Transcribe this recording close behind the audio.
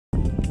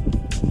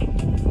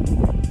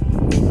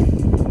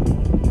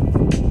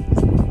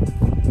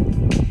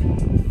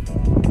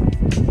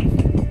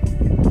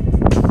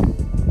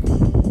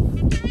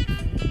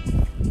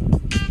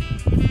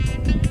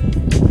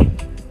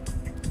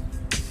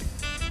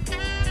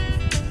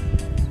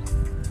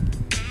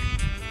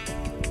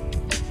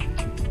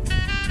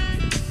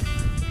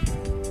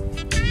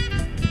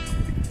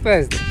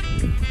Thursday.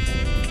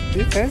 Is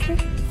it Thursday? I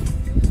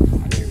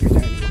don't even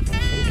know anymore.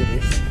 Look at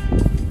this.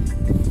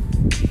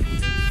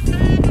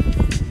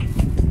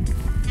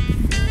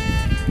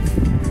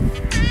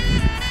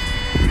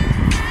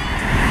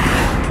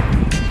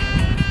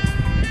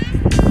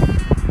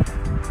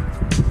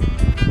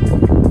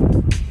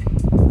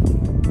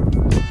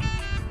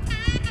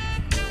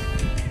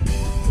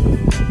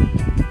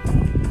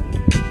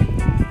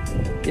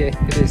 Yeah,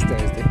 it is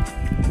Thursday.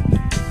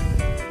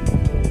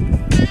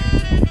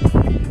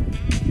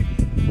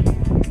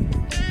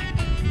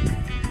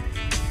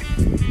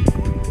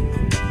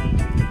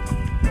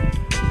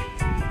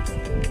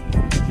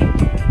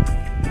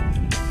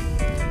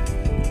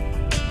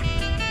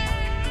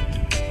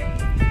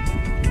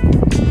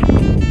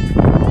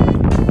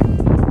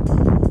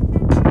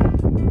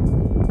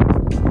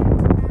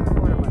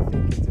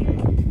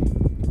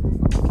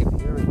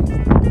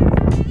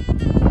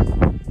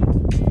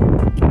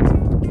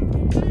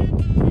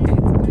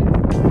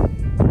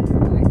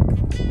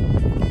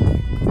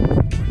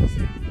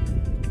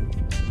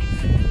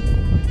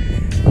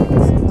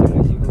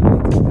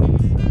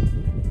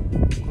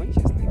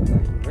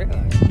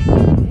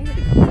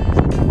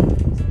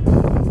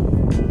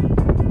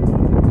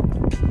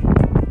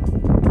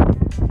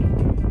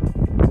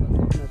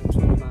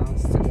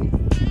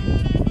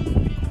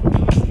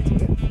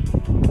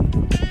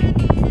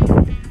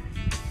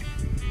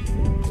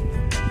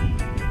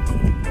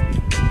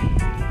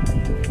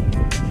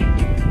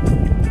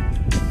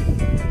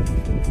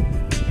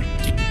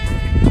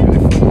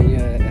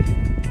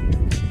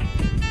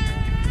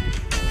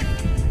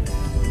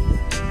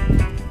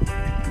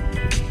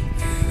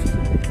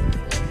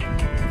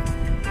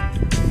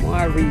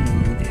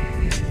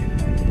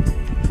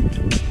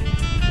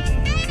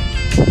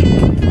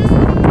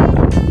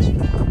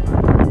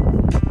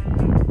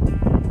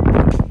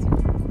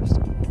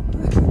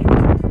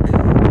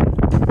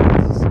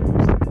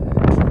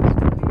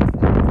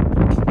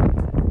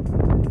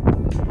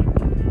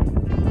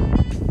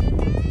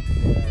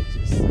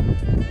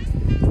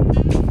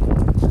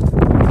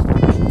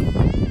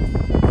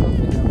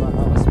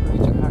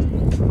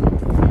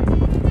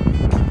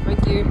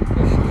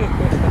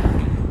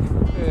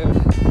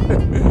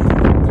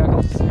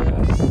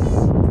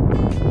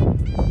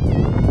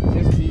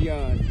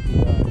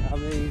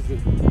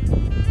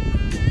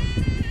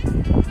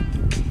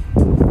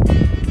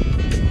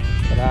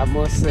 I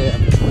must say I've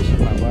been pushing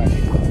my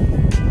body,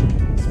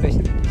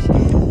 especially this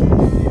year.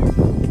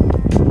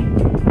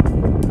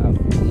 I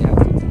really have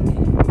to be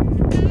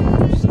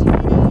pushed.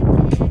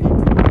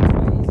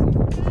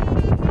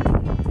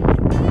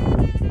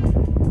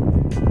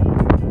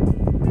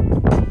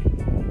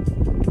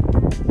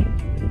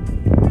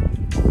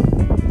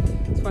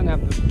 It's funny,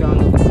 I've done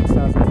over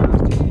 6,000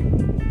 pounds this year.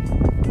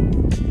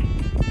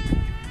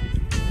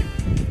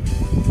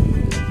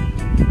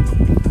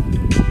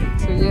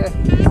 So yeah.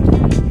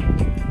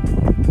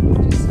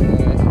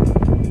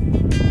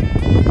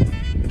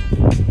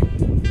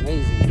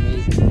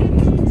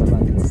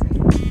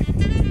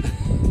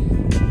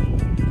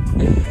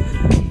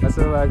 That's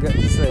all I got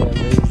to say,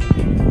 amazing.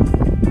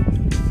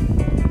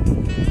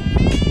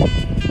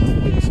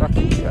 So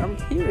I'm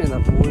hearing a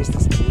voice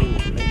that's blue,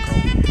 let go.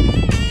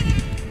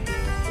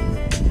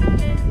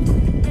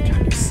 I'm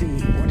trying to see,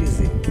 what is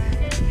it?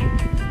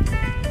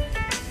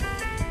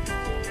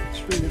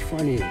 It's really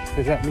funny.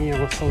 Does that mean I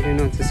was holding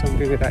on to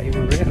something without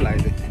even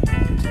realizing it?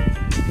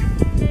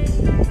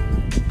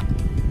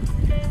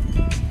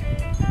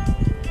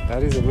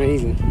 That is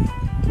amazing.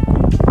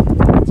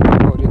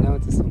 I'm holding on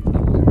to something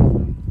without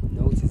even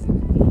noticing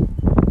it.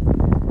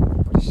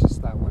 But it's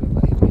just like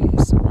whatever it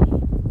is. So.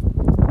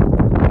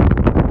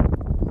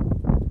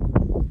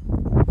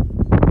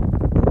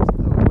 It's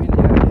a little windy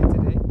out here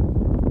today.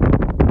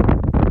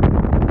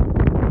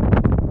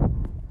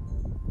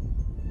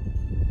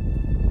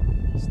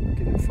 Just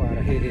looking how far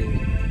ahead.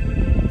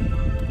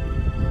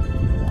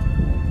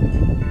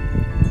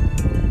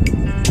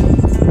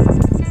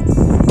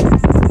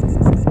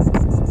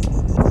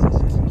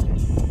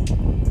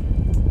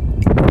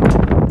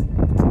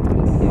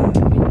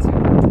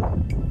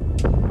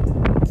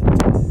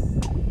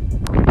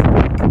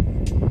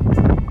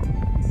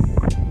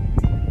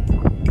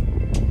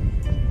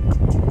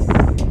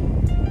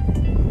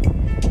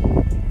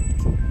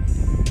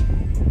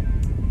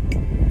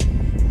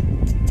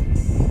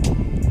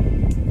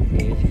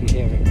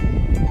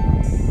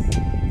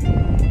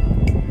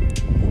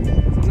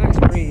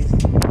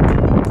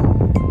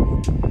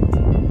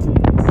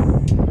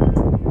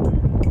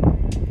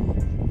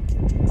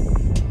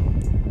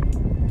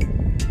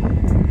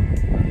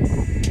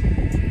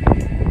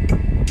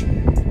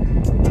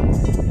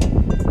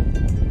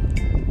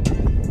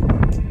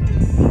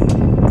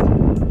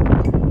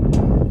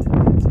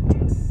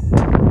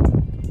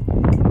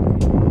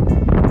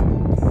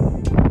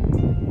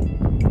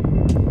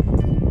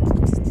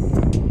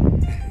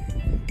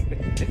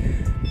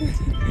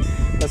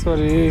 That's what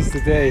it is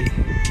today.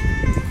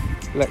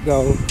 Let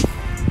go. You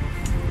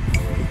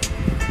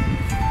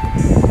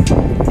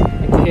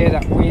can hear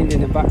that wind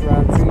in the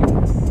background too.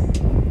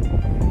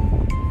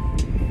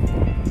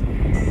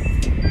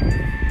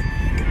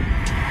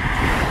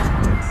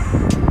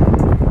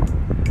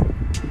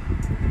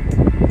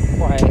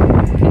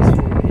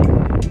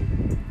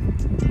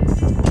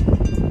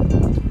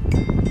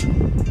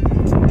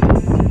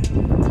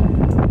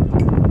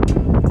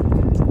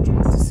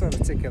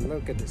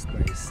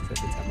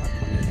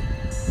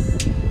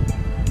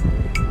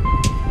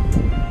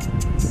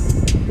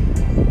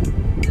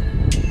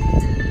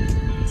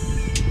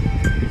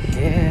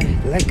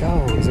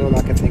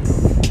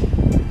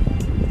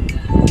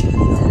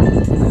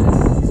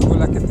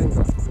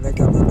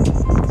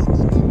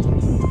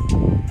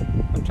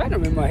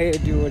 hair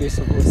do what it's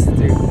supposed to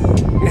do.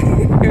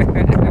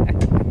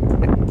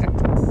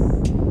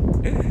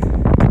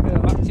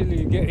 I'm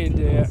actually getting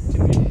there,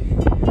 actually.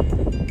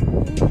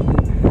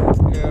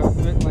 Yeah,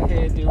 make my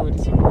hair do what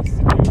it's supposed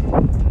to do.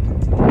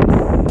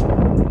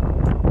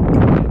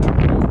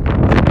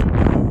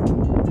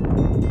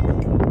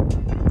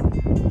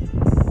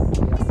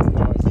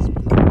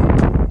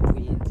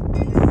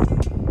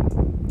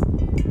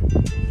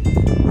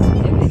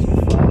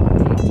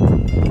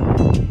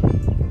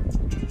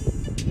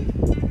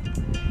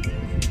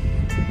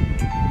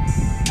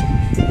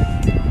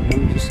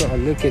 Sort of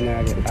looking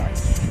at it like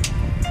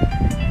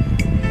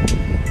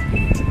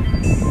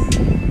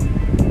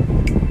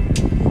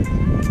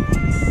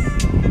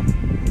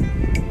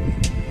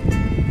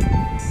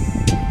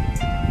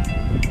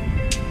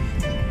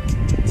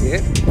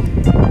yeah.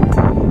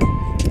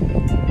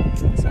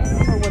 So I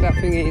don't know what that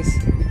thing is.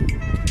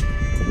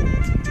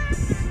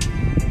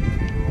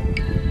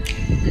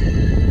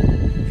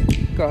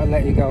 Gotta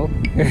let it go.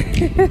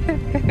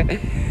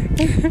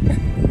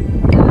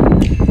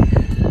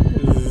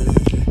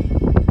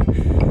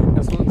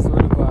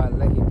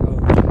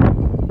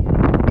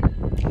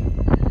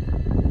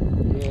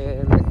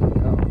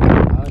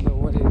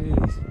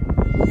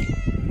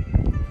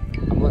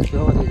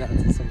 Holding that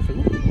to something.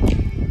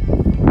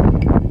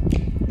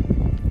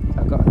 I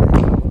gotta let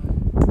it go.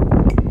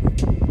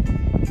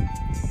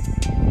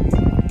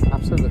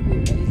 Absolutely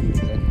amazing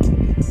today.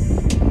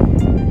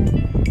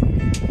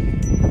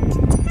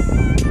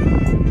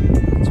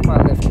 That's why I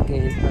left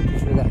again. I can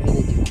feel that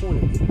energy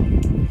calling me.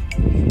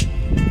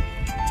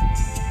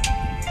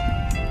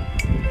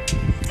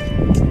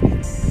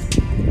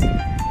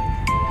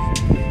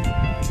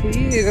 So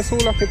yeah, that's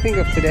all I can think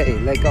of today.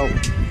 Like, oh,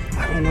 I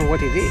don't know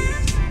what it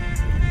is.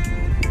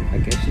 I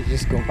guess you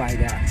just go by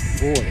that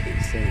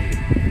voice and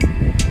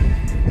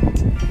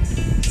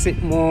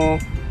sit more,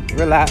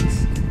 relax.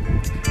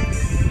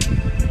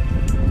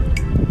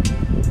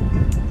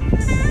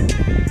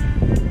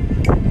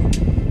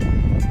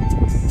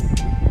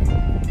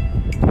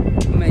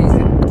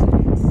 Amazing.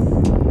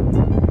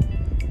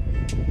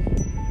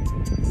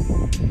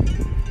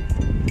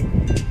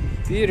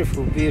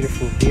 Beautiful,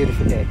 beautiful,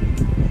 beautiful day.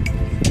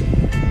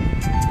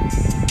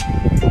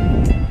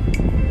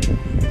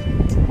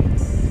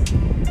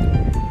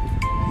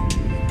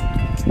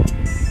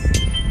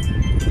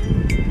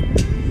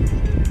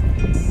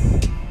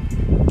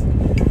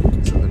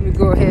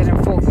 Go ahead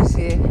and focus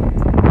here.